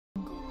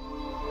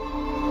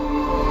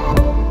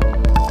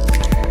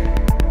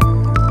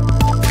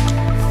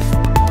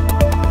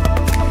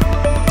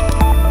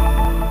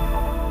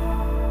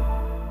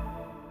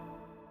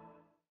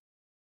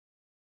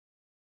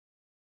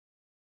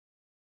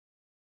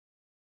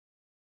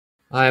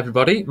Hi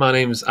everybody, my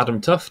name is Adam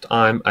Tuft.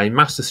 I'm a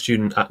master's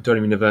student at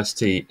Durham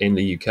University in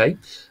the UK, and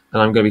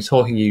I'm going to be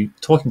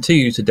talking to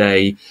you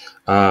today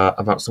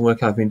about some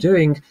work I've been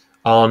doing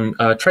on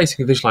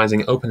tracing and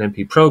visualizing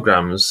OpenMP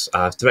programs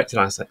as directed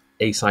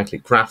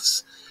acyclic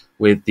graphs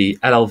with the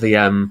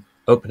LLVM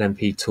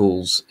OpenMP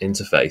Tools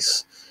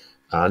interface.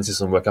 This is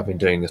some work I've been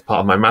doing as part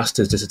of my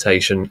master's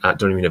dissertation at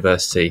Durham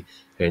University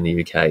here in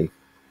the UK.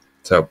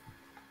 So,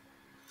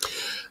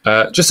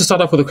 just to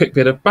start off with a quick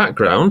bit of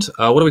background,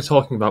 what are we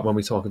talking about when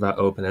we talk about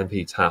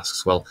OpenMP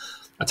tasks? Well,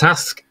 a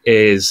task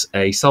is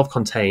a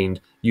self-contained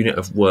unit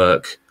of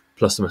work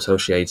plus some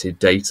associated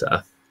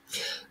data.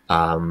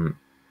 Packaging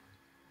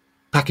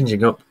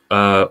up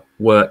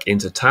work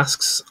into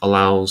tasks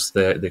allows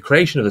the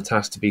creation of the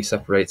task to be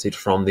separated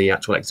from the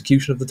actual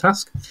execution of the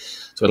task.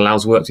 So it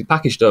allows work to be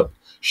packaged up,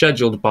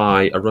 scheduled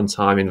by a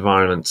runtime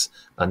environment,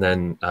 and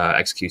then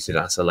executed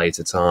at a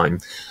later time.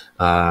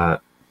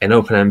 In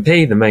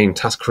OpenMP, the main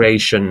task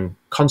creation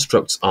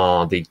constructs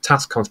are the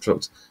task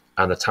construct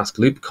and the task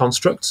loop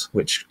construct,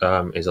 which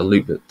is a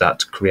loop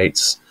that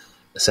creates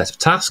a set of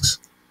tasks.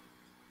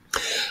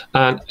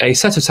 And a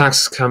set of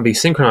tasks can be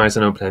synchronized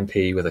in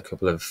OpenMP with a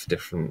couple of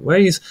different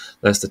ways.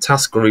 There's the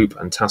task group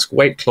and task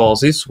wait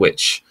clauses,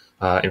 which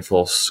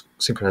enforce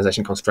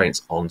synchronization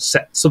constraints on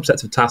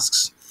subsets of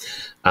tasks.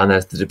 And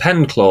there's the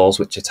depend clause,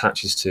 which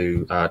attaches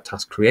to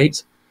task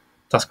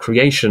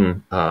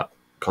creation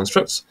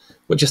constructs,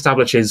 which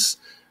establishes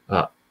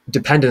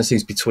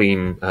dependencies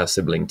between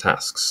sibling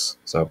tasks.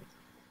 So,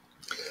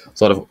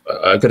 sort of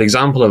a good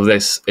example of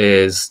this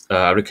is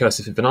a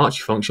recursive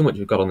Fibonacci function, which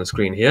we've got on the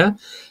screen here,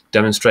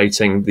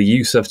 demonstrating the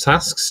use of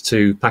tasks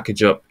to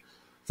package up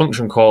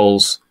function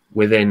calls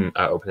within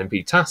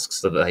OpenMP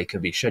tasks so that they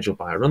can be scheduled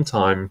by a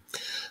runtime,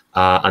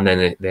 and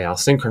then they are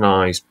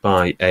synchronized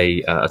by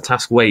a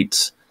task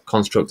wait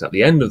construct at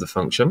the end of the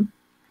function,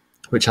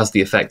 which has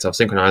the effect of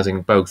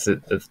synchronizing both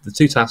the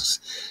two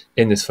tasks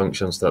in this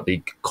function so that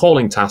the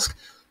calling task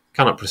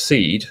cannot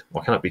proceed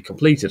or cannot be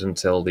completed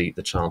until the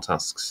child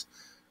tasks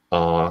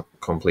are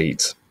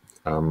complete.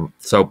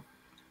 So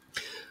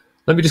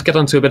let me just get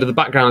onto a bit of the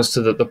background as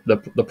to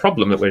the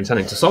problem that we're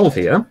intending to solve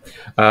here.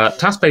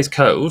 Task-based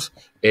code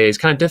is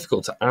kind of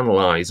difficult to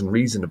analyze and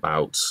reason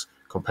about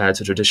compared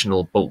to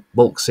traditional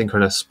bulk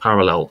synchronous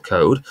parallel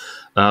code,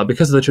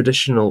 because of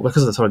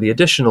the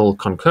additional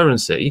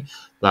concurrency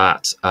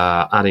that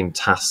adding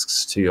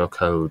tasks to your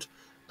code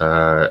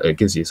it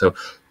gives you. So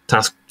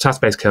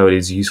task-based code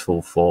is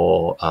useful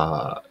for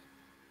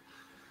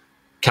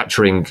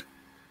capturing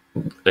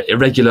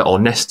irregular or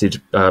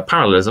nested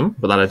parallelism,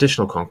 but that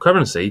additional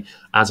concurrency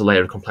adds a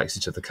layer of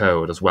complexity to the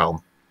code as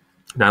well.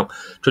 Now,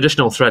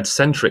 traditional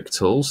thread-centric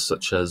tools,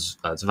 such as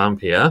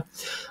Vampire,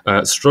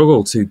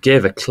 struggle to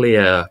give a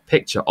clear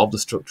picture of the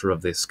structure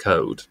of this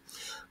code.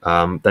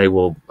 They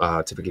will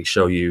typically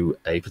show you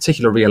a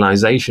particular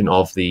realization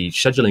of the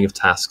scheduling of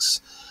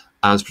tasks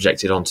as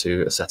projected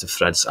onto a set of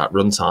threads at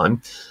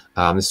runtime.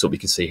 This is what we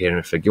can see here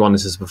in Figure 1.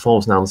 This is a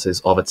performance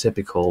analysis of a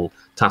typical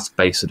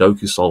task-based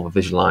Sudoku solver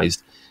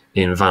visualized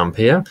in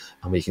Vampire.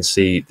 And we can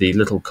see the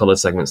little color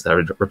segments there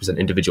represent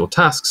individual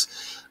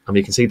tasks. And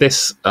we can see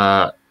this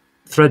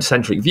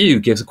thread-centric view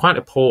gives quite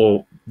a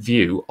poor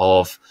view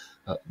of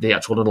the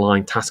actual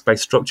underlying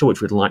task-based structure,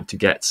 which we'd like to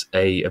get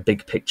a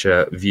big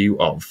picture view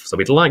of. So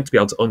we'd like to be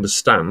able to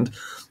understand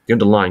the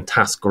underlying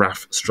task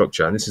graph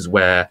structure, and this is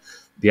where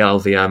the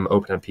LLVM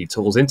OpenMP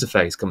Tools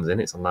interface comes in.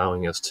 It's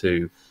allowing us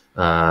to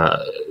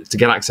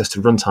get access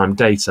to runtime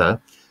data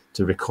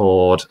to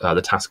record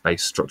the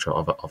task-based structure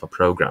of a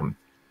program.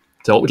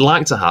 So what we'd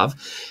like to have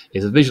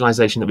is a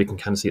visualization that we can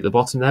kind of see at the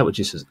bottom there, which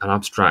is an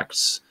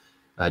abstract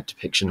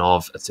depiction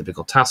of a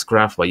typical task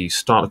graph where you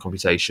start a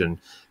computation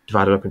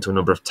divided up into a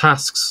number of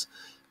tasks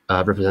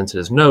represented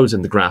as nodes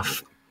in the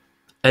graph,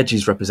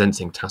 edges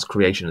representing task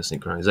creation and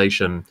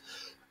synchronization,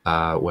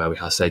 where we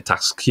have, say,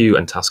 task Q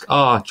and task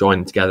R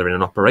joined together in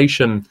an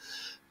operation.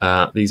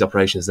 These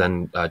operations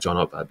then join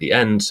up at the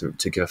end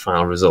to give a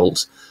final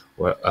result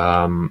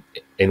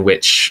in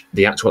which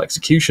the actual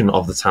execution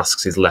of the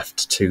tasks is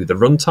left to the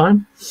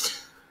runtime.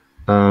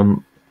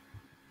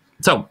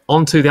 So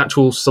on to the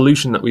actual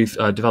solution that we've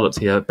developed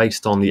here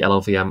based on the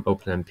LLVM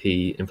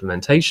OpenMP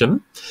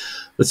implementation.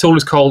 The tool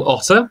is called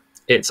Otter.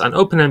 It's an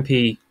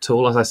OpenMP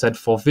tool, as I said,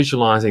 for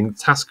visualizing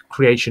task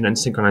creation and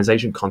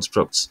synchronization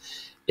constructs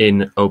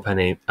in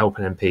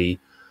OpenMP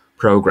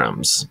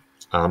programs.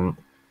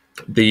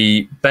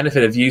 The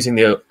benefit of using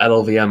the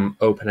LLVM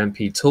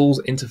OpenMP Tools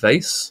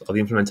interface, or the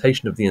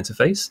implementation of the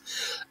interface,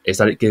 is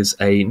that it gives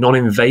a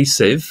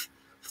non-invasive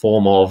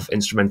form of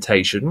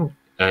instrumentation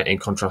in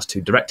contrast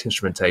to direct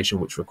instrumentation,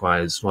 which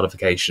requires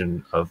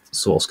modification of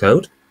source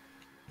code.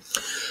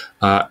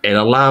 It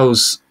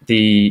allows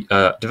the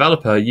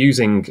developer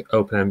using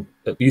Otter and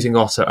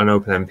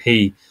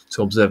OpenMP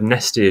to observe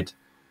nested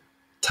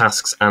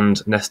tasks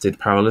and nested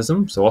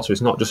parallelism. So Otter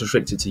is not just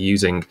restricted to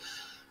using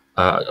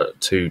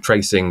to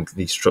tracing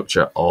the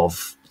structure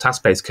of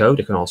task-based code.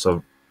 It can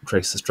also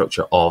trace the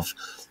structure of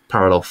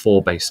parallel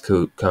for-based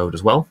code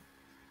as well.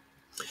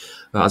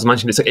 As I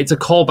mentioned, it's a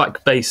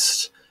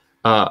callback-based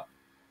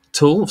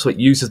tool. So it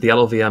uses the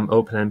LLVM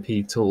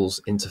OpenMP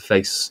Tools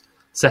interface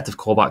set of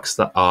callbacks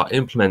that are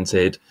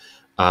implemented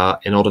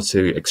in order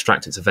to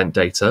extract its event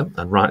data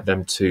and write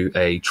them to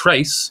a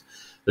trace.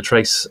 The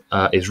trace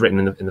is written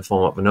in the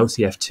form of an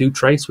OTF2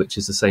 trace, which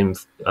is the same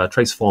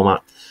trace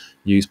format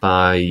used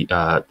by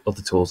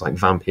other tools like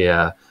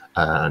Vampire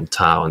and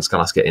Tau and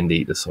Scalaska in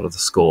the sort of the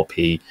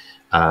SCORE-P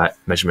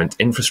measurement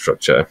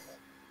infrastructure.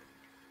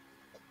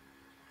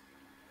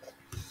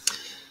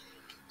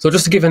 So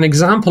just to give an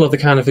example of the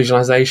kind of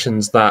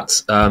visualizations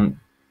that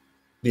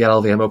the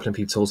LLVM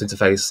OpenMP Tools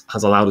interface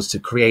has allowed us to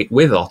create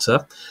with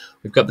Otter,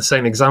 we've got the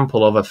same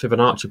example of a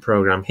Fibonacci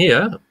program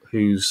here,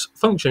 whose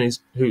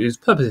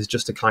purpose is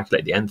just to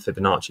calculate the nth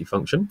Fibonacci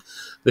function.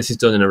 This is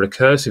done in a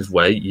recursive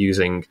way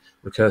using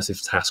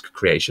recursive task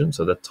creation.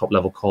 So the top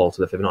level call to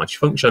the Fibonacci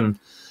function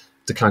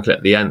to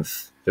calculate the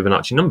nth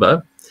Fibonacci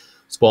number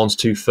spawns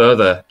two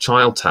further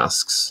child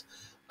tasks.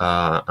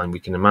 And we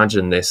can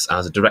imagine this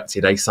as a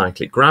directed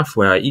acyclic graph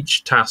where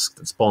each task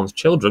that spawns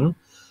children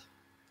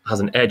has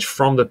an edge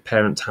from the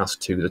parent task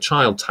to the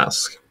child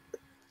task.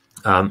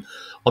 On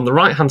the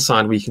right-hand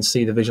side, we can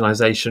see the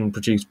visualization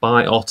produced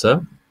by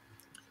Otter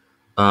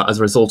as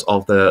a result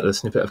of the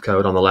snippet of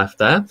code on the left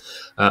there.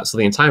 So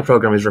the entire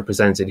program is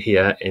represented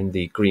here in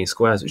the green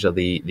squares, which are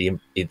the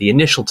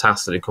initial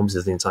task that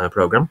encompasses the entire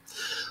program.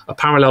 A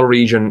parallel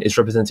region is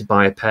represented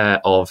by a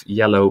pair of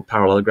yellow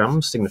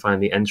parallelograms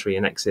signifying the entry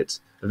and exit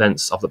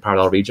events of the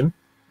parallel region.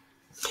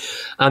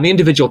 And the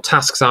individual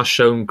tasks are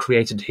shown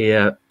created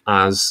here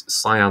as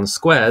cyan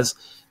squares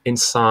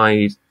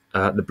inside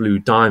the blue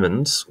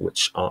diamonds,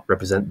 which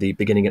represent the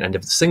beginning and end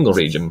of the single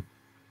region.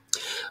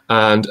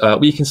 And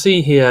we can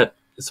see here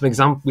some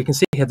example. We can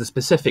see here the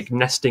specific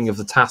nesting of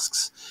the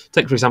tasks.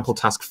 Take, for example,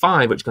 task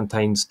 5, which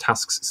contains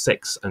tasks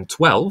 6 and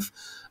 12.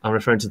 I'm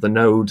referring to the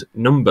node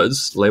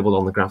numbers labeled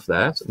on the graph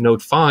there. So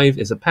node 5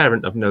 is a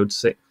parent of node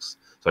 6.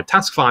 Sorry,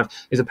 task 5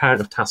 is a parent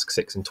of task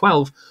 6 and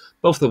 12,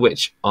 both of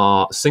which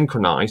are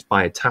synchronized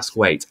by a task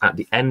weight at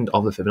the end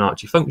of the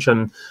Fibonacci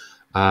function,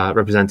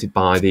 represented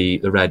by the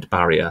red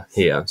barrier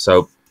here.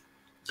 So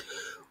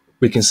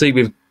we can see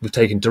we've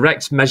taken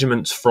direct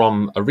measurements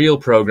from a real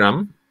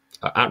program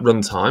at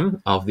runtime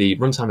of the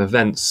runtime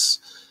events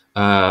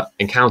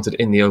encountered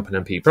in the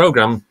OpenMP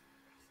program,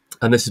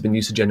 and this has been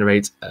used to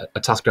generate a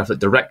task graph that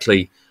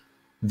directly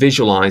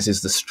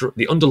visualizes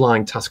the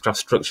underlying task graph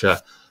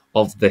structure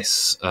of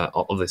this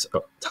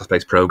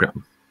task-based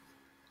program.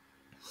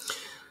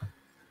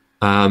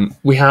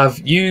 We have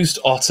used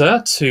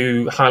Otter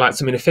to highlight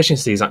some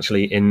inefficiencies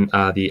actually in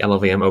the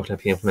LLVM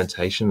OpenMP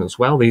implementation as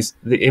well. The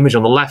image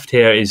on the left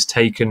here is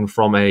taken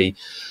from a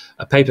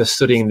paper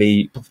studying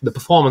the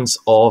performance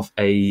of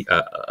a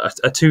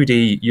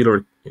 2D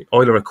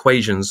Euler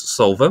equations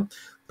solver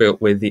built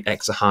with the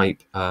ExaHyPE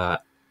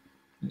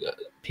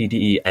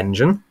PDE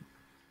engine.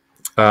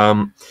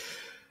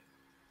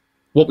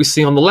 What we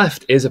see on the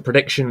left is a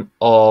prediction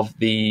of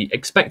the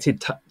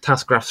expected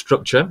task graph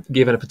structure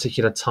given a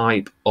particular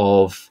type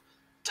of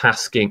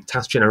task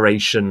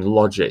generation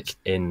logic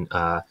in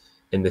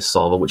this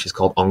solver, which is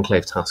called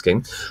enclave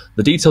tasking.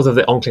 The details of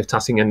the enclave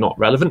tasking are not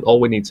relevant. All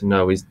we need to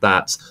know is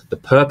that the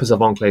purpose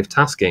of enclave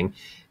tasking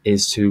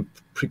is to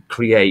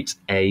create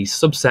a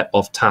subset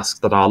of tasks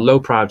that are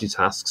low priority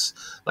tasks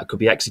that could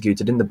be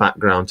executed in the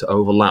background to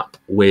overlap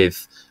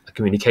with a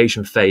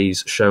communication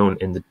phase shown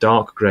in the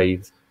dark grey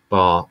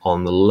bar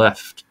on the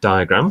left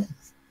diagram.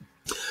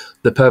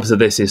 The purpose of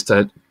this is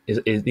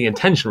the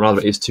intention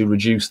rather is to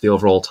reduce the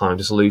overall time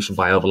to solution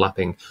by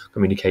overlapping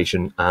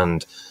communication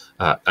and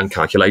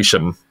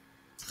calculation.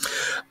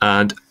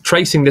 And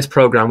tracing this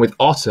program with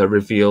Otter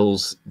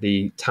reveals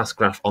the task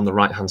graph on the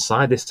right hand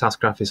side. This task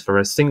graph is for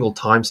a single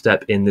time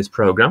step in this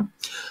program,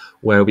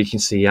 where we can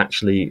see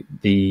actually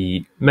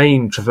the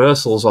main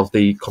traversals of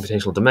the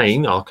computational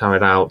domain are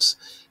carried out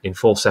in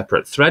 4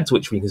 separate threads,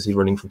 which we can see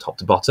running from top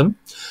to bottom.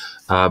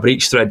 But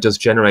each thread does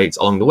generate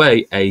along the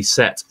way a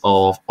set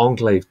of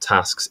enclave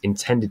tasks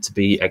intended to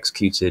be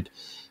executed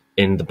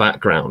in the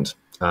background.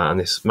 And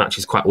this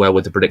matches quite well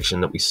with the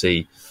prediction that we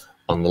see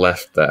on the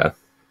left there.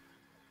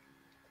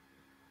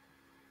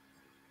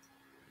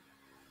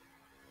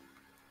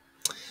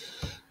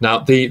 Now,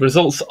 the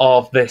results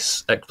of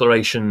this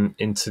exploration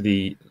into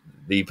the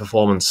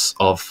performance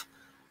of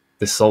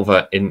this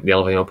solver in the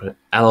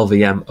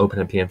LLVM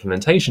OpenMP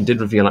implementation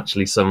did reveal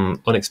actually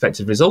some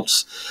unexpected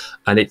results,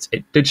 and it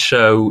did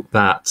show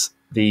that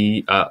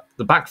the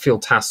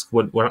backfill tasks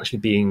were actually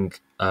being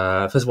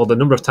first of all, the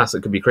number of tasks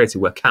that could be created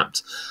were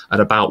capped at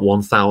about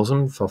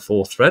 1,000 for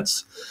 4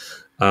 threads,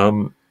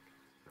 and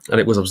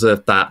it was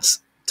observed that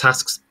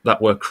tasks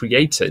that were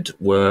created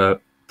were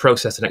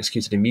processed and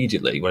executed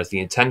immediately, whereas the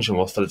intention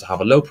was for it to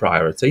have a low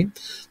priority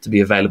to be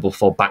available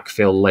for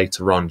backfill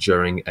later on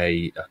during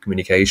a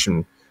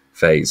communication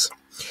phase.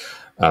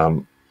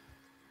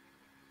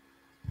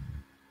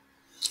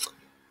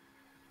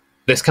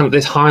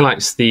 This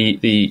highlights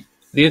the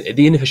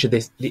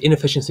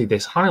inefficiency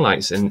this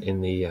highlights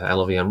in the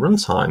LLVM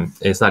runtime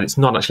is that it's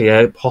not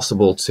actually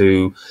possible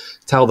to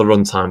tell the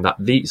runtime that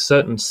the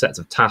certain sets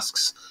of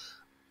tasks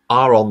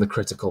are on the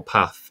critical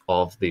path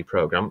of the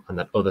program, and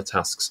that other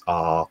tasks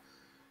are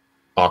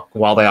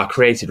while they are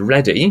created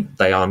ready,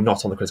 they are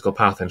not on the critical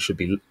path and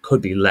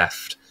could be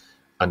left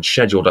and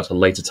scheduled at a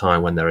later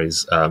time when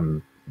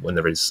when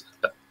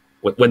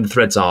the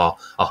threads are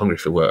hungry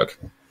for work.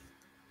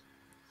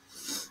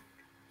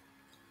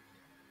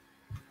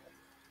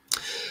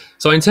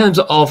 So in terms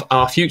of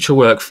our future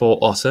work for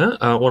Otter,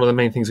 one of the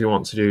main things we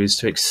want to do is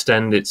to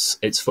extend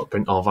its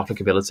footprint of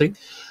applicability.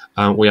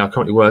 We are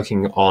currently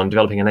working on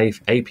developing an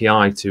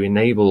API to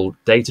enable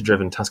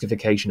data-driven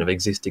taskification of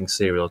existing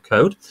serial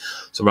code.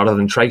 So rather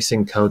than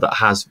tracing code that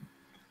has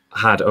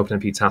had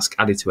OpenMP task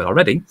added to it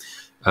already,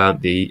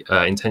 the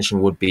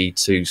intention would be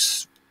to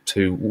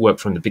work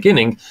from the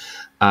beginning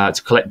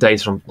to collect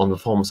data on the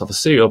performance of a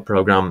serial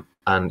program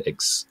and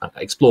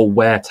explore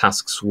where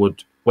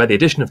the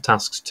addition of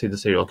tasks to the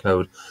serial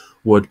code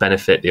would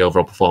benefit the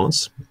overall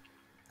performance.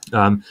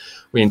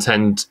 We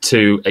intend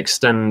to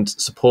extend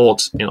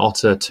support in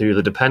Otter to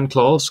the depend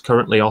clause.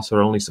 Currently,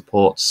 Otter only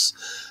supports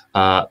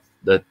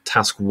the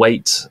task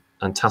weight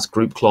and task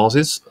group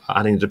clauses.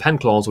 Adding the depend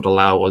clause would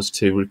allow us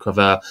to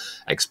recover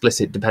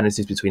explicit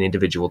dependencies between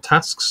individual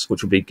tasks,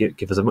 which would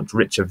give us a much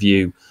richer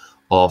view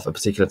of a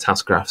particular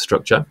task graph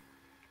structure.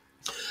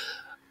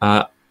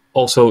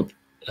 Also,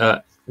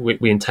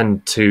 we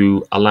intend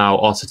to allow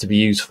Otter to be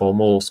used for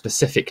more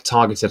specific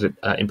targeted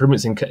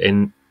improvements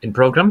in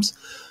programs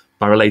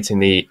by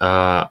relating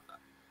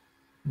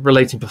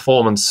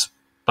performance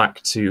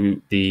back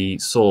to the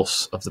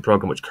source of the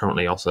program, which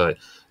currently Otter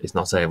is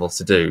not able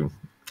to do.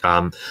 There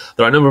are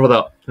a number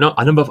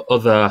of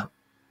other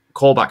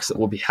callbacks that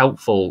will be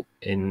helpful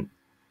in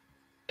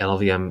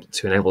LLVM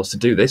to enable us to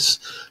do this,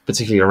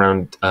 particularly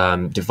around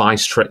the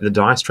device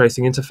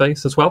tracing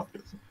interface as well.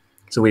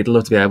 So we'd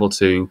love to be able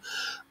to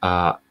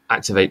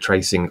activate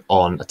tracing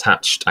on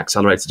attached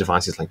accelerated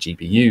devices like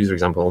GPUs, for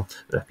example,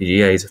 and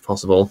FPGAs if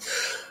possible,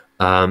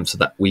 so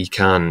that we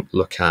can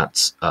look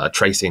at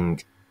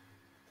tracing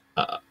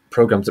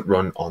programs that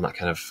run on that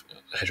kind of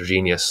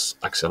heterogeneous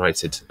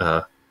accelerated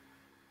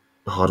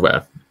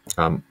hardware.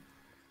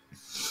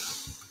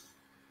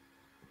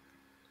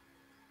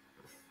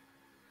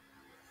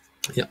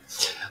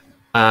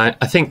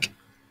 I think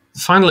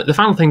the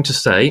final thing to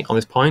say on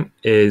this point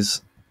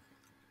is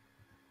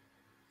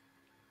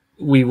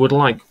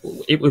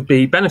it would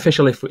be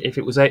beneficial if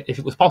it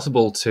was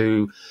possible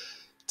to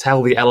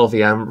tell the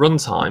LLVM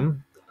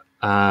runtime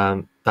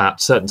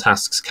that certain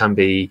tasks can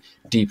be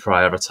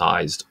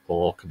deprioritized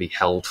or can be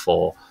held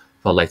for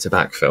later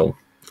backfill.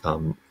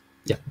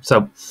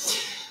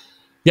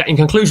 In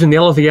conclusion, the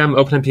LLVM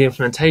OpenMP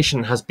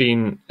implementation has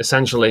been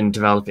essential in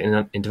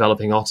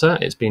developing Otter.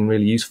 It's been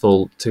really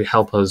useful to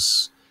help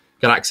us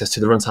get access to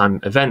the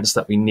runtime events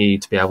that we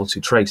need to be able to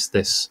trace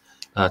this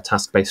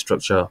task-based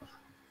structure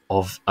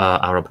of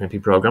our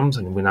OpenMP programs,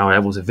 and we're now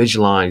able to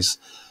visualize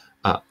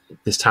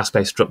this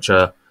task-based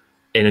structure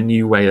in a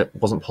new way that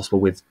wasn't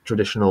possible with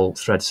traditional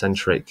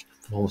thread-centric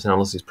performance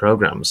analysis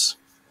programs.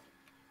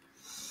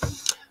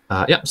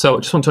 So I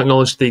just want to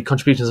acknowledge the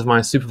contributions of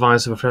my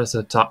supervisor,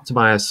 Professor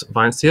Tobias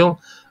Weinstiel,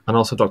 and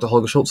also Dr.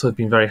 Holger Schultz, who have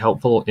been very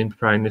helpful in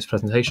preparing this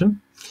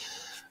presentation.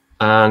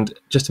 And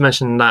just to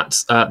mention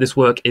that this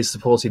work is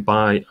supported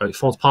by, it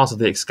forms part of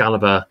the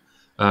Excalibur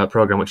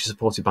program, which is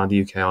supported by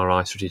the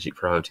UKRI Strategic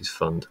Priorities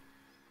Fund.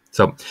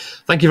 So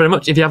thank you very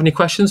much. If you have any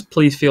questions,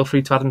 please feel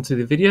free to add them to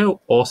the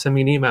video or send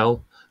me an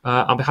email.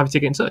 I'll be happy to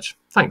get in touch.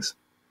 Thanks.